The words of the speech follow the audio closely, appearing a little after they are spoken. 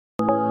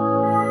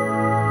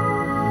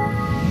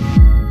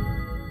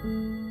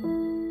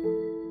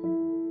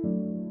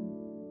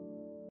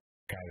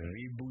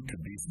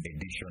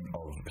edition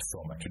of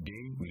Soma.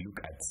 Today we look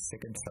at 2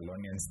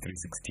 Thessalonians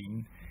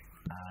 3:16,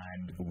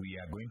 and we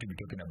are going to be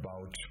talking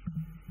about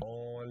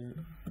all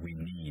we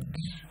need.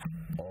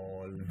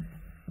 All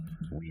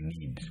we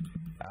need.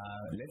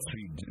 Let's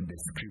read the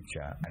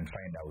scripture and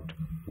find out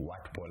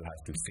what Paul has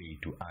to say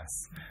to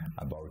us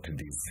about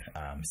this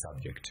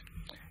subject.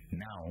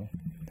 Now,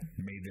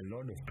 may the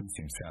Lord of peace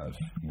himself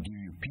give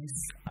you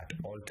peace at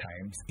all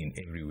times in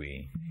every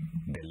way.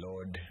 The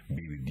Lord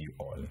be with you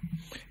all.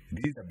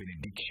 This is a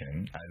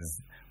benediction as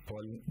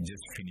Paul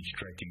just finished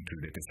writing to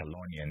the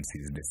Thessalonians.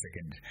 Is the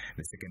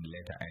second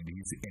letter, and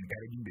he's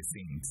encouraging the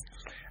saints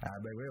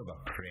by way of a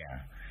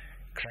prayer.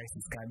 Christ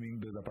is coming.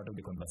 Those are part of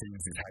the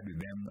conversations he's had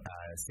with them.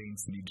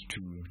 Saints need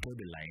to toe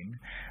the line,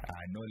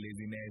 no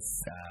laziness,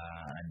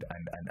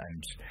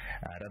 and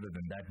rather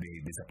than that,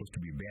 they're supposed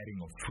to be bearing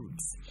of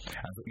fruits.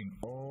 And so in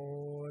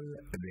all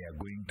they are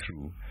going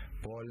through,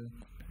 Paul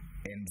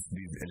ends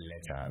this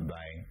letter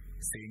by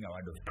saying a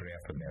word of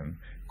prayer for them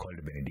called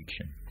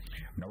benediction.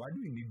 Now, what do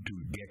we need to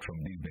get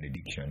from this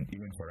benediction,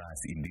 even for us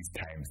in these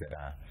times that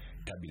are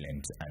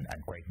turbulent and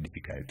quite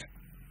difficult?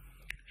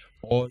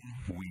 All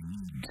we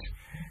need.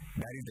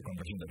 That is the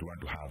conversation that we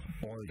want to have.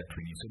 All that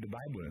we need. So the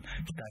Bible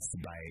starts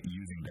by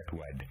using that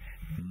word,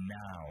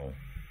 now.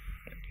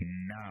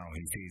 Now,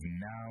 he says,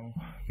 now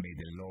may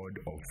the Lord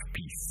of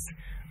peace.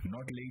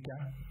 Not later,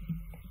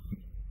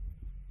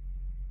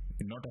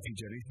 not a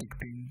futuristic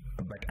thing,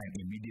 but an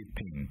immediate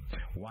thing.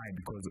 Why?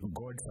 Because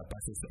God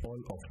surpasses all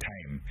of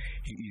time.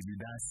 He is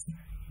with us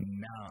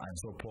now, and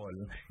so Paul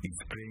is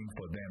praying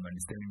for them and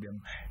is telling them,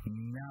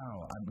 now,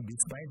 and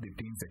despite the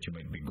things that you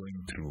might be going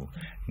through,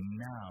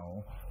 now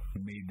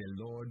may the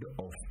Lord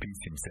of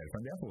peace himself.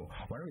 And therefore,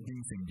 one of the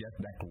things in just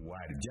that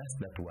word,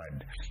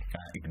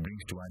 it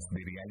brings to us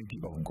the reality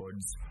of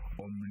God's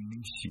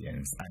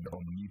omniscience and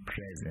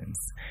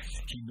omnipresence.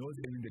 He knows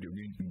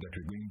everything that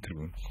we're going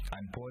through,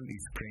 and Paul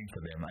is praying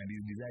for them, and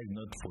his desire is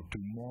not for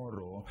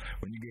tomorrow,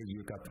 when you guys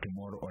wake up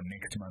tomorrow or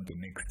next month or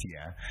next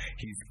year.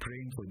 He's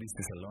praying for these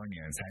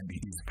Thessalonians, and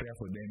his prayer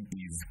for them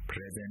is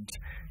present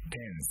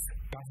tense,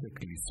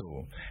 perfectly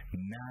so.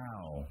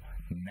 Now.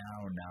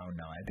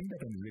 I think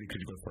that is very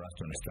critical for us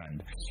to understand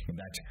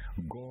that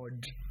God,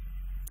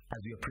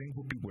 as we are praying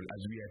for people,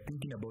 as we are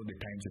thinking about the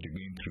times that we're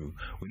going through,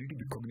 we need to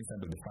be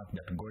cognizant of the fact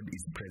that God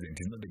is present.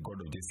 He's not the God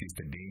of just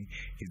yesterday.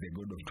 He's the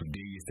God of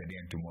today, yesterday,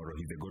 and tomorrow.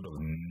 He's the God of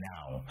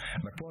now.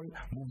 But Paul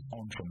moves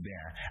on from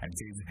there and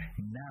says,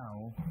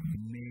 now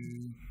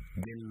may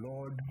the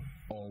Lord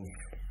of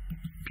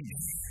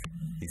peace.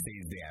 He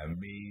says there,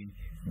 may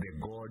the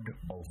God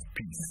of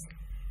peace,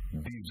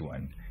 this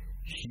one,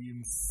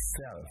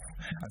 himself.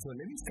 And so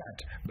let me start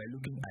by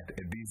looking at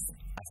this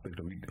aspect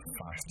of it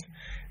first.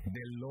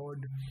 The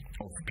Lord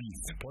of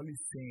peace. Paul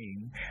is saying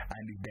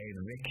and is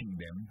directing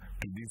them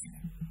to this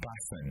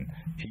person.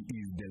 He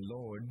is the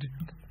Lord,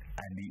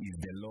 and he is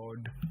the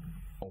Lord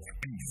of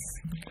peace.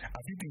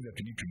 A few things that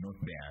we need to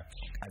note there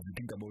as we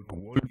think about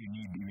what we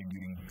need even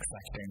during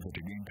such times that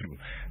we're going through.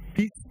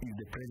 Peace is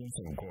the presence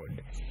of God.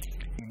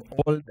 In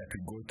all that we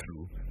go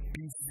through,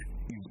 peace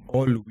is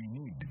all we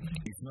need.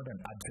 It's not an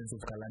absence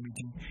of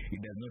calamity.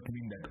 It does not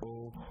mean that,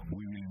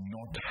 we will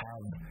not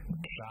have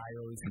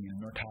trials, we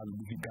will not have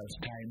difficult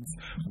times,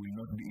 we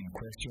will not be in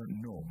question.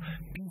 No.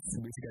 Peace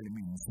basically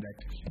means that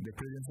the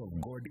presence of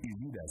God is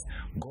with us.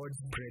 God's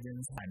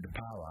presence and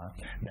power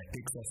that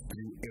takes us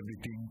through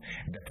everything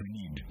that we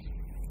need.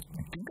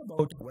 Think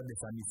about what the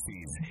psalmist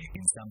says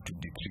in Psalm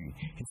 23.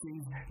 He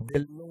says,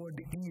 the Lord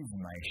is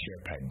my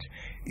shepherd.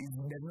 It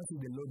does not say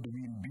the Lord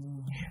will be,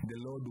 the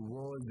Lord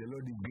was, the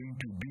Lord is going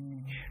to be.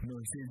 No,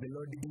 it says the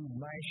Lord is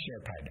my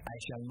shepherd. I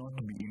shall not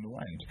be in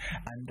want.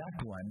 And that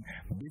one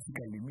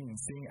basically means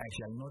saying I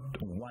shall not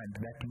want.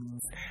 That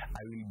means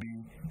I will be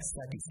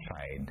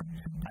satisfied.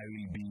 I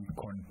will be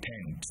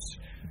content.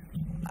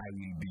 I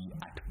will be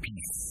at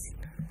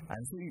peace.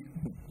 And so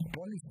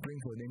Paul is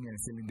praying for them and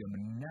telling them,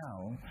 now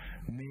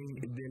may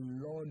the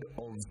Lord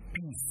of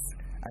peace,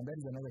 and that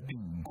is another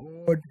thing,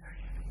 God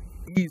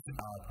is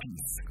our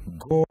peace.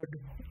 God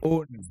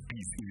owns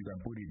peace, if you can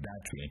put it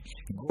that way.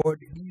 God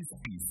is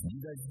peace.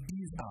 Jesus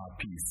is our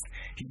peace.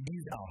 He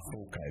is our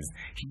focus.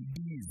 He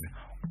is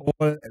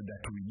all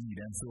that we need.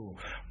 And so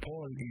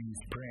Paul in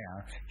his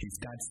prayer, he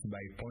starts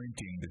by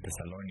pointing the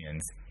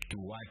Thessalonians to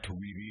what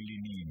we really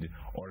need,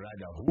 or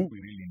rather who we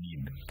really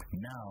need.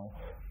 Now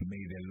may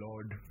the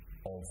Lord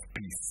of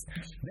peace.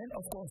 Then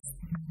of course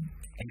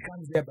he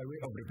comes there by way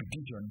of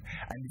repetition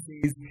and he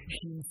says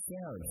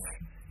himself.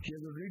 He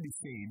has already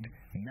said,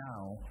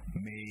 now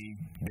may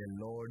the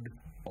Lord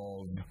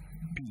of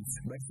peace.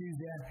 But he says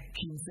there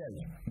himself.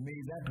 May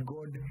that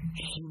God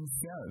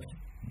himself,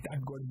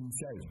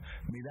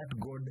 may that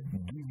God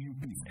give you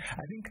peace.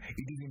 I think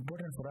it is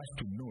important for us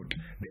to note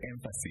the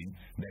emphasis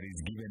that is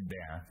given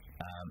there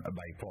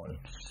by Paul.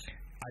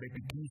 A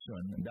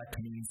repetition, that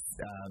means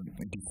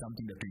it is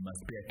something that we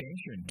must pay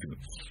attention to.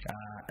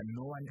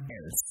 No one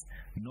else,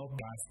 no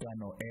pastor,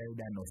 no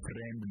elder, no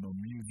friend, no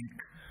music,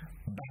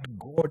 but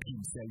God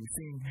himself is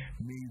saying,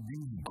 may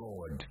this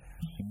God,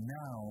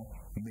 now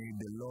may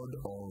the Lord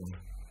of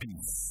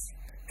peace.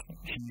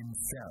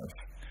 Himself.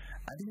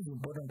 I think it's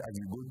important as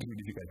we go through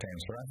difficult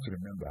times for us to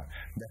remember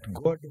that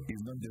God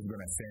is not just going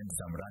to send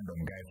some random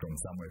guy from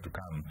somewhere to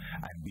come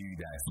and be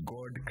with us.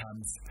 God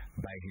comes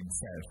by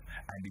Himself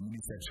and He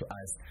ministers to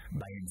us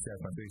by Himself.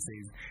 And so He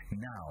says,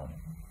 now,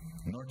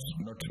 not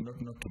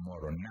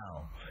tomorrow,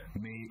 now,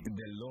 may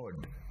the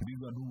Lord, this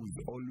one who is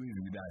always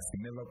with us,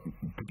 never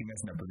putting us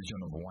in a position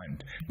of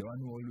want, the one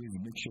who always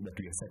makes sure that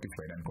we are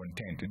satisfied and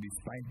content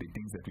despite the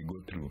things that we go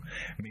through,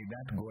 may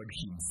that God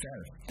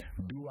Himself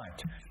do what?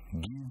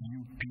 Give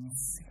you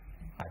peace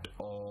at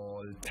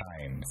all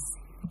times.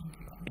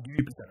 Give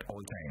you peace at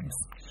all times.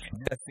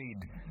 Jesus said,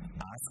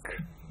 ask,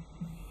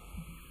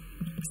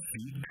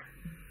 seek,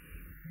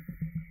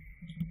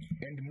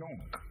 and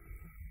knock.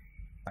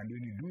 And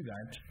when you do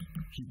that,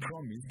 He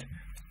promised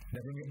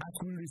that when we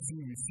ask, we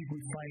receive, we seek,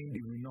 we find,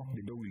 if we knock,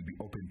 the door will be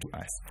open to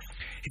us.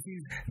 He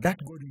says that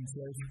God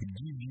Himself will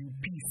give you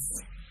peace.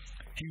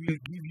 He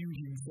will give you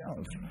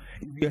Himself.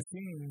 If we are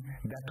saying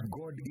that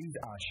God is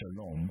our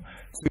shalom,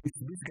 so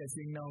it's basically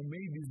saying, now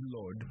may this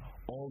Lord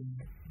of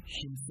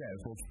Himself,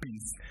 of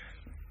peace,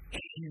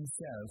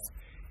 Himself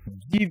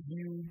give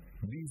you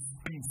this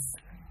peace.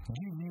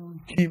 Give you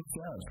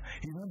Himself.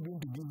 He's not going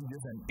to give you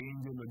just an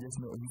angel or just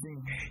no. He's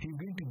saying He's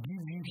going to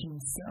give you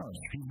Himself.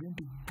 He's going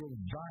to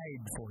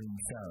provide for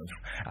Himself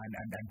and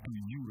to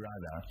you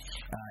rather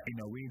in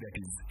a way that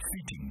is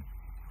fitting.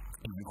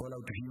 If we call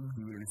out to Him,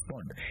 He will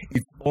respond.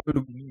 It's all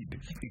we need.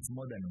 It's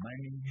more than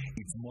money.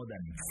 It's more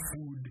than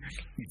food.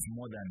 It's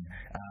more than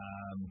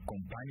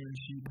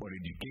companionship or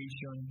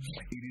education.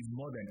 It is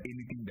more than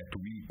anything that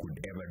we could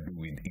ever do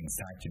in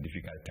such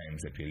difficult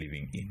times that we're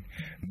living in.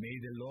 May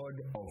the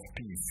Lord of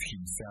peace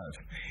Himself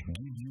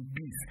give you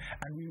peace.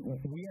 And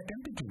we are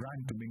tempted to run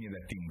to many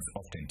other things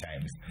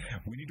oftentimes.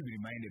 We need to be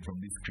reminded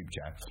from this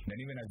scripture that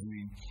even as we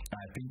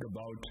think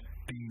about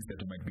things that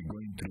we might be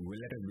going through,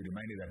 let us be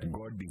reminded that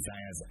God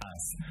desires us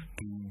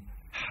to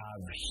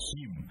have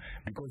Him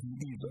because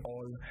He is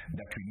all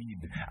that we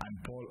need. And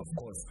Paul, of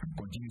course,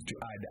 continues to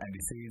add and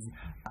he says,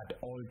 at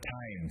all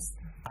times,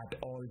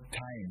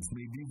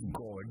 may this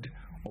God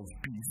of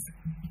peace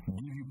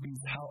give you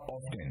peace. How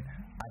often?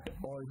 At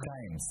all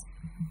times.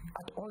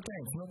 At all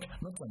times,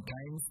 not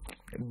sometimes.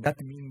 That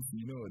means,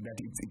 that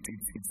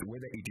it's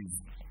whether it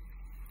is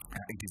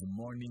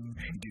morning,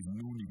 it is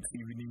noon, it's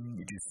evening,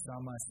 it is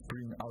summer,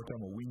 spring,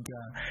 autumn, or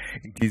winter,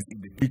 it is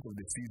in the peak of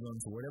the season,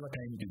 so whatever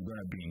time it is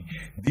going to be,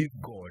 this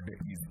God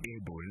is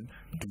able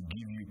to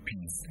give you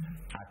peace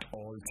at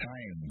all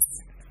times.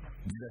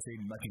 Jesus said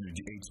in Matthew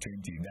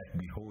 28:20 that,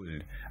 behold,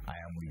 I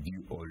am with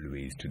you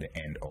always to the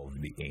end of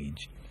the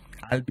age.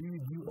 I'll be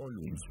with you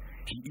always.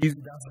 He is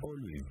with us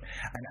always.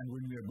 And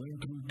when we are going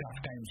through tough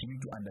times, we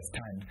need to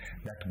understand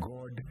that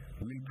God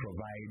will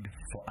provide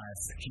for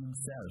us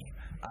Himself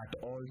at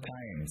all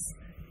times.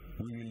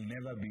 We will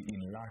never be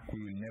in lack.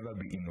 We will never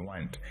be in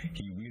want.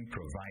 He will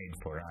provide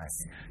for us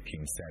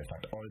Himself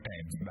at all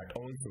times. But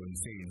also He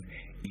says,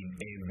 in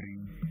every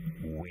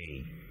way.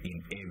 In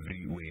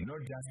every way.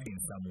 Not just in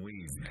some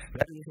ways.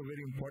 That is also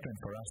very important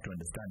for us to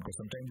understand, because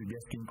sometimes we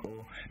just think,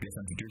 there's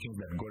some situations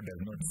that God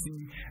does not see,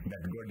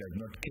 that God does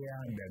not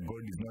care, that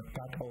God is not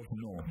part of.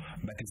 No.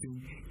 But He says,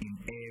 in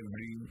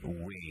every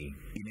way.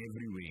 In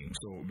every way.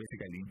 So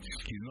basically,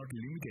 He's not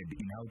limited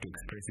in how to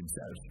express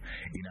Himself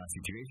in our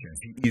situations.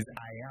 He is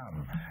I am.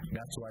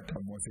 That's what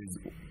Moses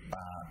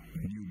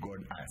knew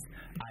God as.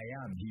 I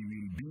am. He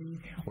will be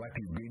what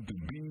He's going to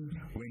be,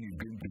 when He's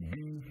going to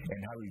be, and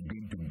how He's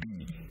going to be.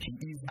 He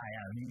is I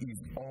am. He is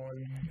all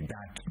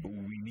that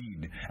we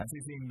need. And so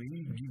He's saying, may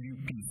He give you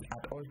peace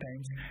at all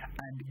times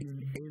and in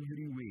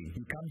every way.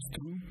 He comes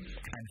through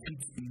and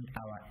fits in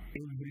our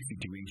every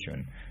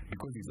situation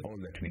because He's all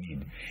that we need.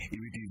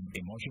 If it is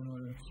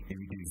emotional, if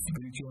it is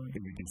spiritual,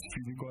 if it is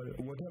physical,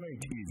 whatever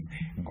it is,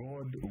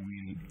 God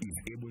is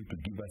able to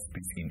give us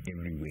peace in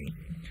every way.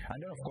 And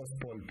then, of course,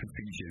 Paul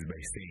finishes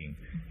by saying,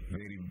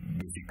 very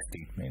basic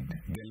statement,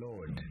 the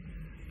Lord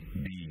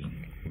be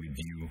with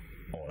you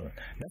all.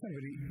 That's a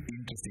very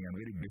interesting and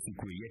very basic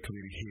way, yet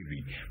very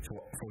heavy,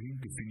 for him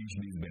to finish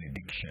this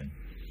benediction.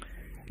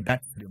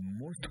 That's the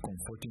most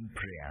comforting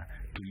prayer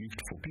to lift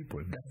for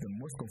people. That's the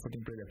most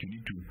comforting prayer that you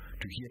need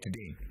to hear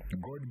today.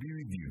 God be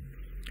with you.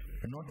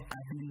 Not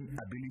earthly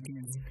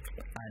abilities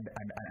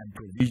and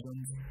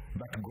provisions,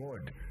 but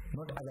God.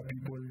 Not other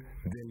people,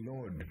 the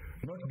Lord.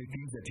 Not the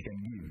things that He can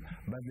give,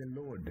 but the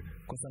Lord.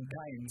 Because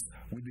sometimes,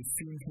 with the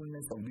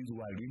sinfulness of this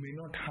world, we may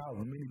not have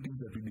many things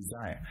that we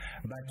desire.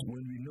 But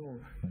when we know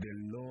the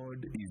Lord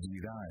is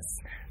with us,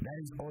 that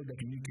is all that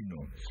we need to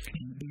know.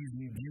 He is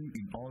with you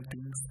in all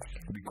things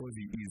because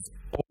He is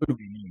all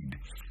we need.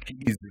 He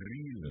is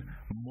real,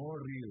 more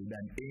real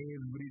than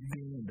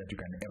everything that you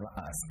can ever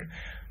ask.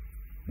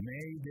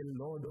 May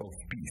the Lord of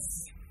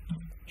peace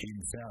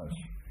Himself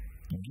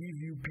give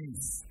you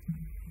peace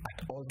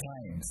at all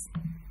times,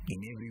 in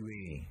every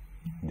way.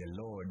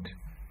 The Lord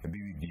be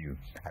with you.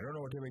 I don't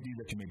know whatever it is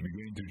that you may be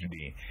going through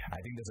today.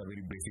 I think that's a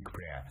very basic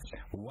prayer.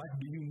 What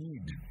do you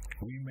need?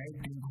 We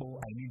might think,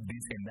 I need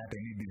this and that, I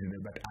need this and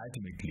that, but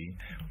ultimately,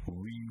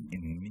 we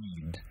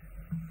need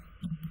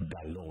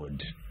the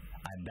Lord.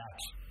 And that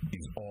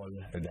is all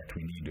that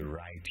we need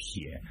right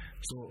here.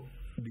 So,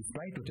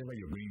 despite whatever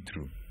you're going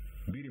through,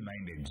 be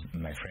reminded,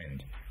 my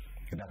friend,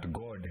 that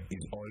God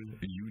is all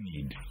you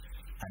need.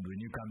 And when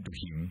you come to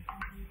Him,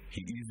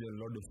 He is the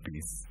Lord of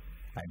peace,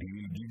 and He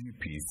will give you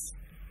peace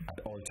at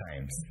all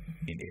times,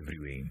 in every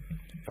way.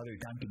 Father, we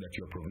thank you that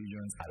your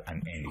provisions are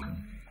unending.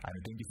 And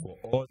we thank you for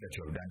all that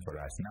you have done for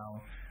us.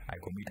 Now, I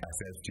commit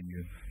ourselves to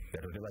you,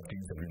 that whatever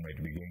things that we might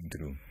be going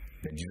through,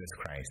 that Jesus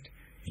Christ,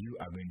 you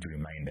are going to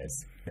remind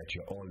us that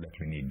you're all that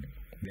we need.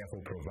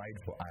 Therefore, provide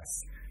for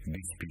us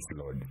this peace,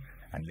 Lord,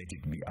 and let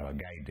it be our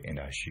guide and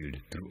our shield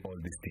through all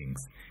these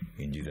things.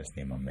 In Jesus'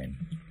 name, amen.